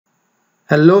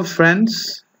Hello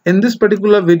friends, in this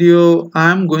particular video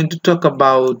I'm going to talk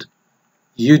about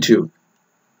YouTube.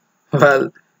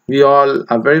 Well, we all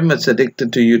are very much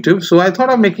addicted to YouTube, so I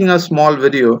thought of making a small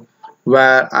video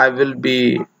where I will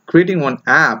be creating one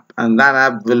app, and that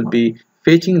app will be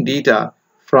fetching data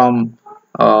from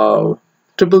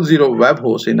triple zero web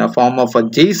host in a form of a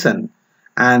JSON,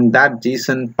 and that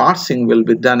JSON parsing will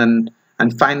be done,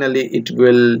 and finally it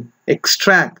will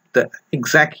extract the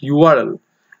exact URL,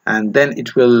 and then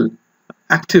it will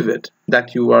activate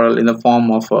that URL in the form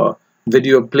of a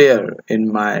video player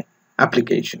in my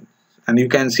application. And you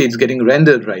can see it's getting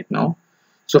rendered right now.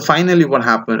 So finally what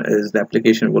happened is the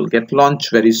application will get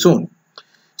launched very soon.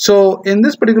 So in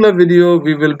this particular video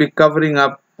we will be covering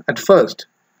up at first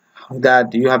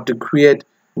that you have to create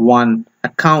one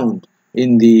account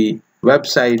in the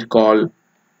website called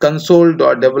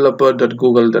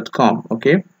console.developer.google.com.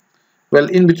 okay, well,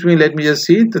 in between, let me just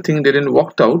see, the thing didn't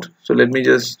work out, so let me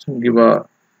just give a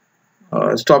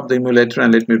stop the emulator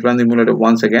and let me run the emulator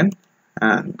once again,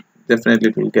 and definitely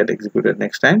it will get executed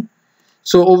next time.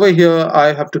 So over here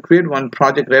I have to create one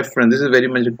project reference. This is very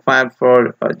much required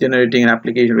for generating an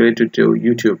application related to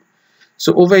YouTube.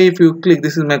 So over here, if you click,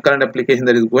 this is my current application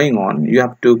that is going on. You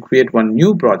have to create one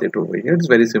new project over here. It's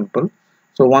very simple.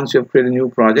 So once you have created a new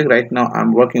project, right now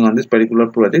I'm working on this particular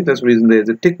project. That's the reason there is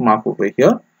a tick mark over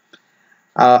here.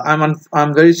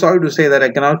 I'm very sorry to say that I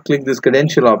cannot click this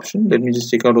credential option. Let me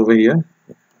just check out over here.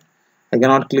 I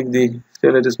cannot click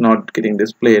still it is not getting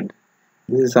displayed.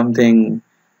 This is something,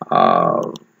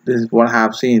 this is what I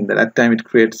have seen, that at time the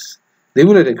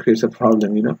emulator creates a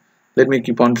problem, Let me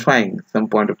keep on trying. Some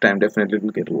point of time definitely it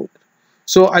will get worked.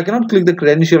 So I cannot click the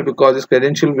credential because this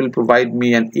credential will provide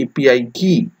me an API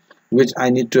key which I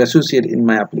need to associate in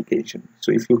my application.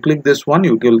 So if you click this one,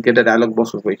 you will get a dialog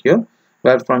box over here,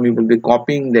 wherefrom you will be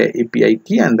copying the API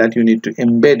key, and that you need to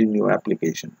embed in your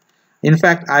application. In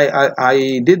fact,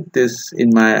 I did this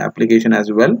in my application as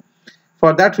well.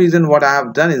 For that reason, what I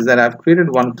have done is that I have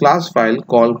created one class file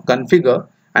called configure,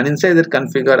 and inside that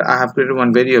configure I have created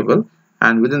one variable,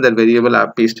 and within that variable I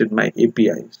have pasted my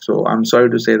API. So I'm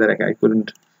sorry to say that I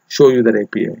couldn't show you that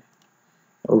API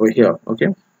over here.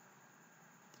 Okay,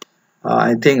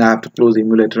 I think I have to close the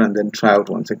emulator and then try out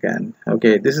once again.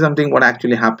 Okay, this is something what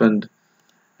actually happened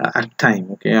at time.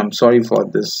 Okay, I'm sorry for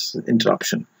this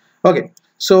interruption. Okay,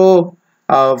 so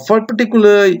for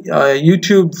particular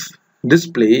YouTube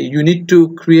display, you need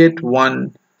to create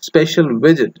one special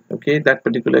widget. Okay, that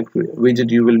particular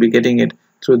widget you will be getting it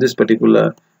through this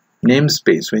particular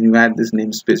namespace. When you add this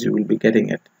namespace, you will be getting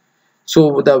it.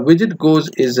 So the widget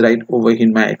is right over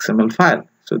in my XML file.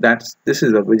 So this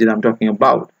is the widget I'm talking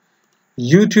about.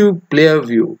 YouTube player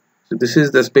view. So this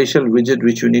is the special widget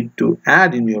which you need to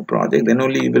add in your project. Then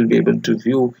only you will be able to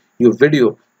view your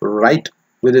video right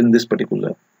within this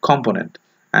particular component.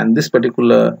 And this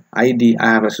particular ID I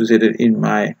have associated in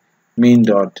my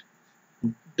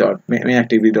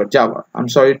main.activity.java. I'm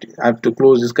sorry, I have to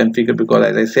close this configure because,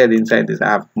 as I said, inside this I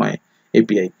have my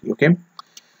API key. Okay.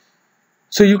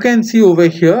 So you can see over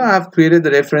here I have created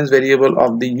the reference variable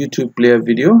of the YouTube player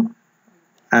video,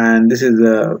 and this is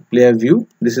the player view.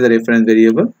 This is the reference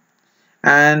variable.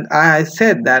 And I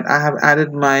said that I have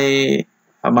added my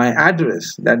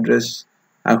address. The address,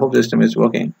 I hope the system is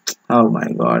working. Oh my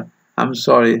god, I'm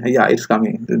sorry. Yeah, it's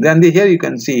coming. Then here you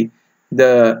can see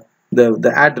the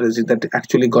address that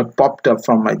actually got popped up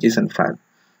from my JSON file.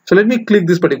 So let me click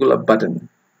this particular button,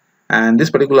 and this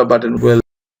particular button will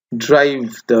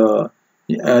drive the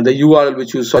URL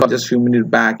which you saw just a few minutes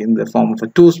back in the form of a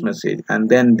toast message, and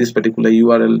then this particular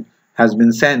URL has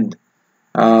been sent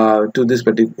to this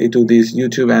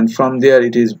YouTube, and from there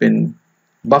it has been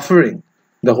buffering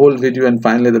the whole video, and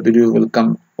finally the video will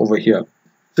come over here.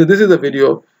 So this is the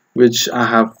video which I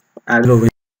have added over here.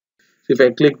 So if I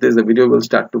click this, the video will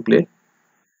start to play.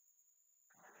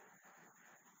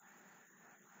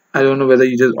 I don't know whether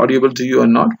it is audible to you or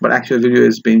not, but actual video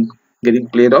is getting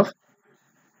played off.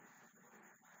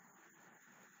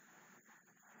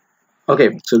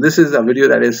 Okay, so this is a video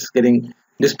that is getting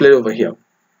displayed over here.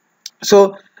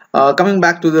 So coming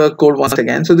back to the code once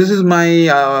again, so this is my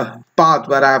path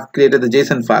where I have created the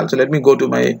JSON file. So let me go to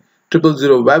my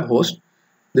 000 web host.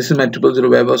 This is my 000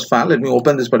 web host file. Let me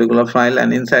open this particular file,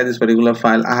 and inside this particular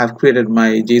file I have created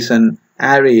my JSON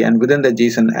array, and within the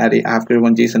JSON array I have created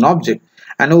one JSON object,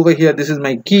 and over here this is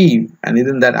my key, and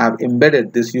within that I have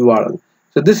embedded this URL.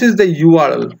 So this is the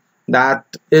URL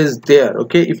that is there.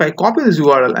 Okay, if I copy this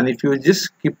URL and if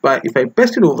I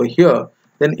paste it over here,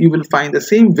 then you will find the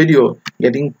same video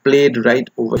getting played right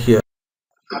over here.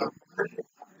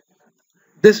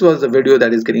 This was the video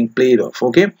that is getting played off.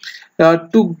 Okay,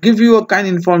 to give you a kind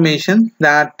of information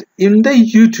that in the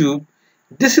YouTube,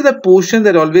 this is a portion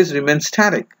that always remains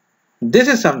static. This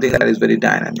is something that is very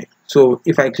dynamic. So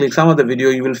if I click some of the video,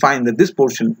 you will find that this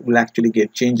portion will actually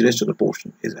get changed. The rest of the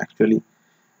portion is actually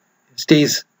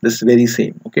stays this very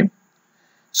same. Okay.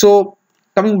 So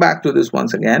coming back to this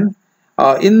once again,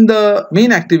 in the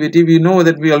main activity, we know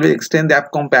that we always extend the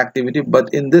app comp activity,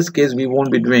 but in this case, we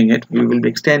won't be doing it. We will be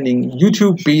extending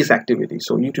YouTube base activity.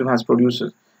 So YouTube has produced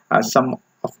some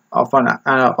of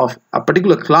a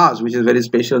particular class which is very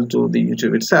special to the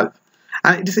YouTube itself,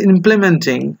 and it is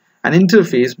implementing an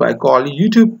interface by called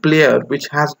YouTube player, which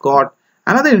has got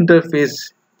another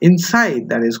interface inside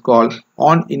that is called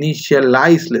on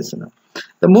initialize listener.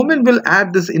 The moment we'll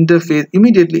add this interface,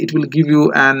 immediately it will give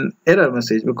you an error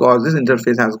message because this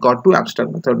interface has got two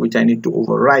abstract methods which I need to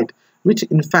override, which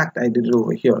in fact I did it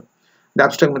over here. The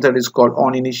abstract method is called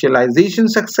on initialization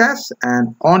success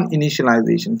and on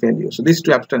initialization failure. So these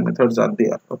two abstract methods are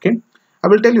there. Okay, I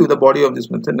will tell you the body of this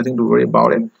method, nothing to worry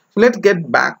about it. So let's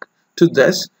get back to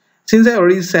this. Since I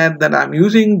already said that I'm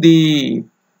using the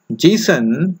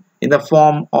JSON in the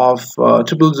form of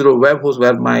 000 web host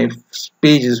where my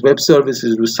page is web service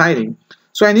is residing,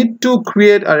 so I need to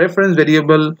create a reference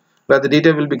variable where the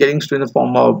data will be getting stored in the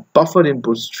form of buffer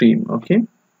input stream. Okay,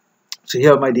 so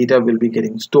here my data will be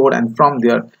getting stored, and from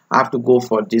there I have to go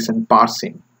for JSON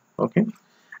parsing. Okay,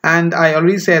 and I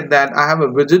already said that I have a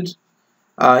widget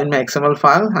in my XML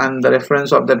file, and the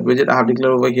reference of that widget I have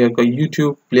declared over here called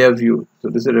YouTube player view. So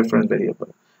this is a reference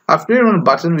variable. I've created one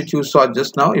button which you saw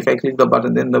just now. If I click the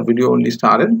button, then the video only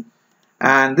started,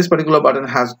 and this particular button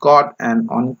has got an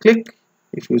on click.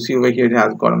 If you see over here, it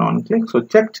has got an on click, so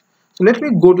checked. So let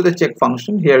me go to the check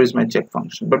function. Here is my check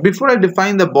function, but before I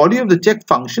define the body of the check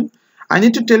function, I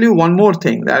need to tell you one more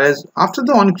thing, that is, after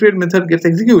the onCreate method gets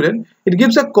executed, it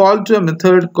gives a call to a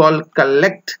method called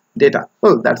collect data.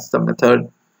 Well, that's the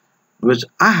method which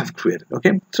I have created.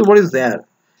 Okay, so what is there?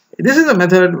 This is a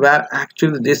method where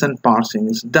actually the JSON parsing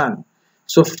is done.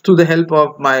 So through the help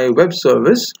of my web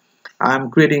service, I'm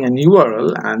creating an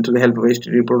URL, and to the help of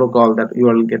HTTP protocol, that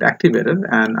URL will get activated,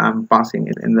 and I'm passing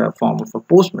it in the form of a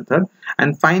post method.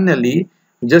 And finally,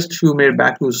 just a few minutes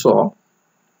back, you saw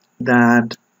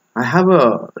that I have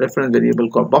a reference variable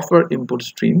called buffer input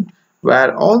stream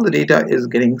where all the data is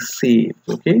getting saved.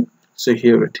 Okay, so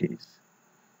here it is.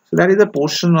 So that is a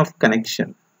portion of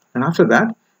connection, and after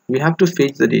that we have to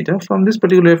fetch the data from this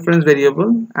particular reference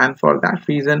variable, and for that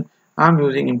reason I'm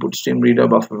using input stream reader,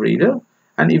 buffer reader,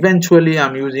 and eventually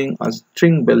I'm using a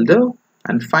string builder,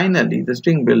 and finally the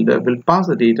string builder will pass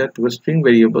the data to a string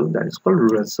variable that is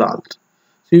called result.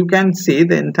 So you can say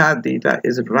the entire data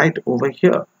is right over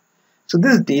here. So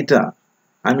this data,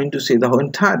 I mean to say the whole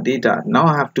entire data, now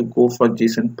I have to go for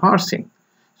JSON parsing.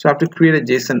 So I have to create a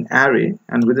JSON array,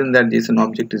 and within that JSON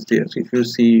object is there. So if you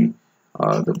see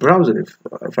the browser,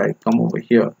 if I come over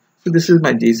here, so this is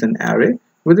my JSON array.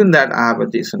 Within that I have a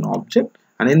JSON object,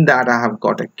 and in that I have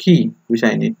got a key which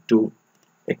I need to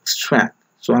extract.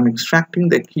 So I'm extracting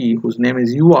the key whose name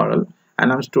is URL,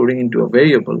 and I'm storing into a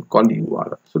variable called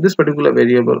URL. So this particular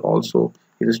variable also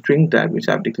is a string tag which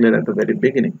I've declared at the very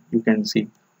beginning. You can see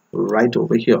right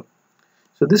over here.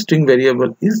 So this string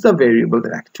variable is the variable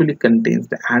that actually contains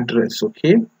the address.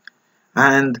 Okay,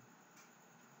 and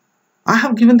I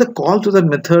have given the call to the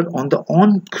method on the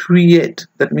onCreate.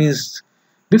 That means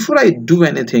before I do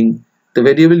anything, the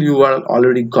variable URL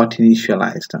already got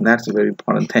initialized, and that's a very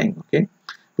important thing. Okay,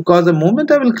 because the moment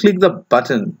I will click the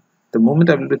button,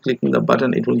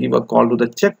 it will give a call to the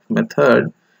check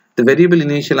method. The variable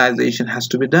initialization has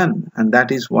to be done, and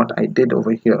that is what I did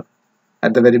over here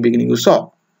at the very beginning. You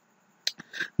saw.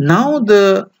 Now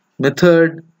the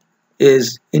method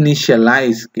is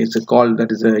initialized. It's a call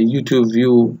that is a YouTube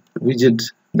view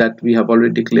widget that we have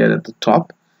already declared at the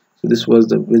top. So this was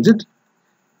the widget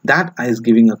that is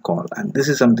giving a call, and this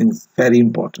is something very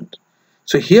important.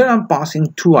 So here I'm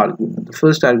passing two arguments. The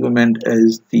first argument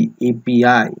is the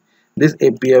API. This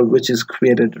API which is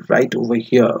created right over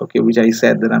here, okay, which I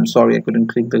said that I'm sorry I couldn't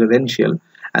click the credential,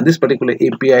 and this particular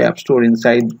API I've stored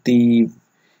inside the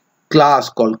class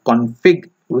called config.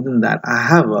 Within that I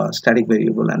have a static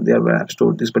variable, and there where I've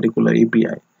stored this particular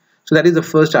API. So that is the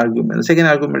first argument. The second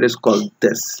argument is called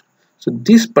this. So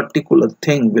this particular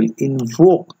thing will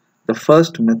invoke the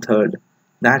first method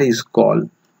that is called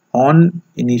on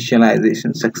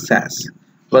initialization success.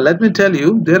 Well, let me tell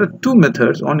you, there are two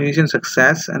methods, on initialization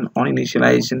success and on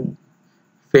initialization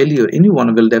failure. Any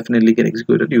one will definitely get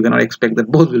executed. You cannot expect that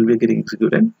both will be getting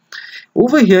executed.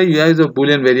 Over here you have a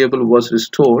boolean variable was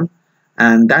restored,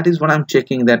 and that is what I'm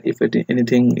checking, that if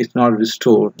anything is not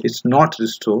restored,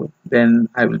 then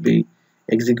I will be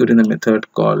executing the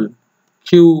method called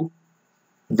queue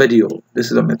video.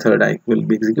 This is a method I will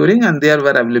be executing, and there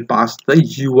where I will pass the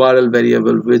URL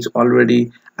variable which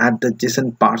already at the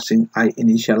JSON parsing I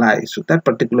initialize. So that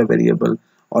particular variable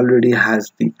already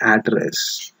has the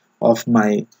address of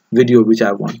my video which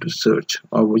I want to search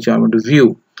or which I want to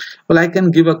view. Well, I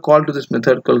can give a call to this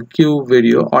method called queue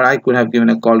video, or I could have given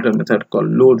a call to a method called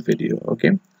load video.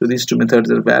 Okay, so these two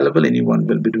methods are available, anyone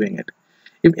will be doing it.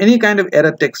 If any kind of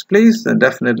error takes place, then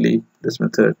definitely this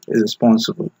method is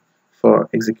responsible for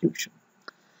execution.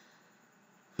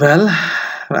 Well,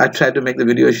 I tried to make the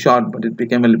video short, but it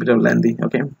became a little bit of lengthy.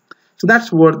 Okay, so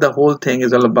that's what the whole thing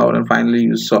is all about, and finally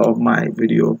you saw my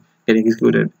video getting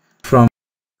executed from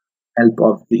help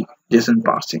of the JSON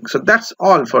parsing. So that's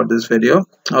all for this video.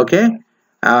 Okay,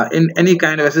 in any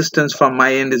kind of assistance from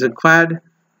my end is required,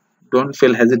 don't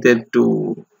feel hesitate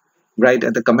to write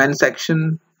at the comment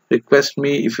section. Request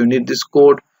me if you need this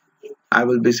code. I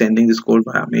will be sending this code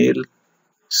via mail.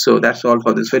 So that's all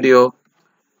for this video.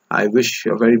 I wish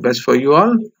your very best for you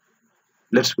all.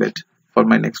 Let's wait for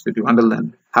my next video. Until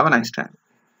then, have a nice time.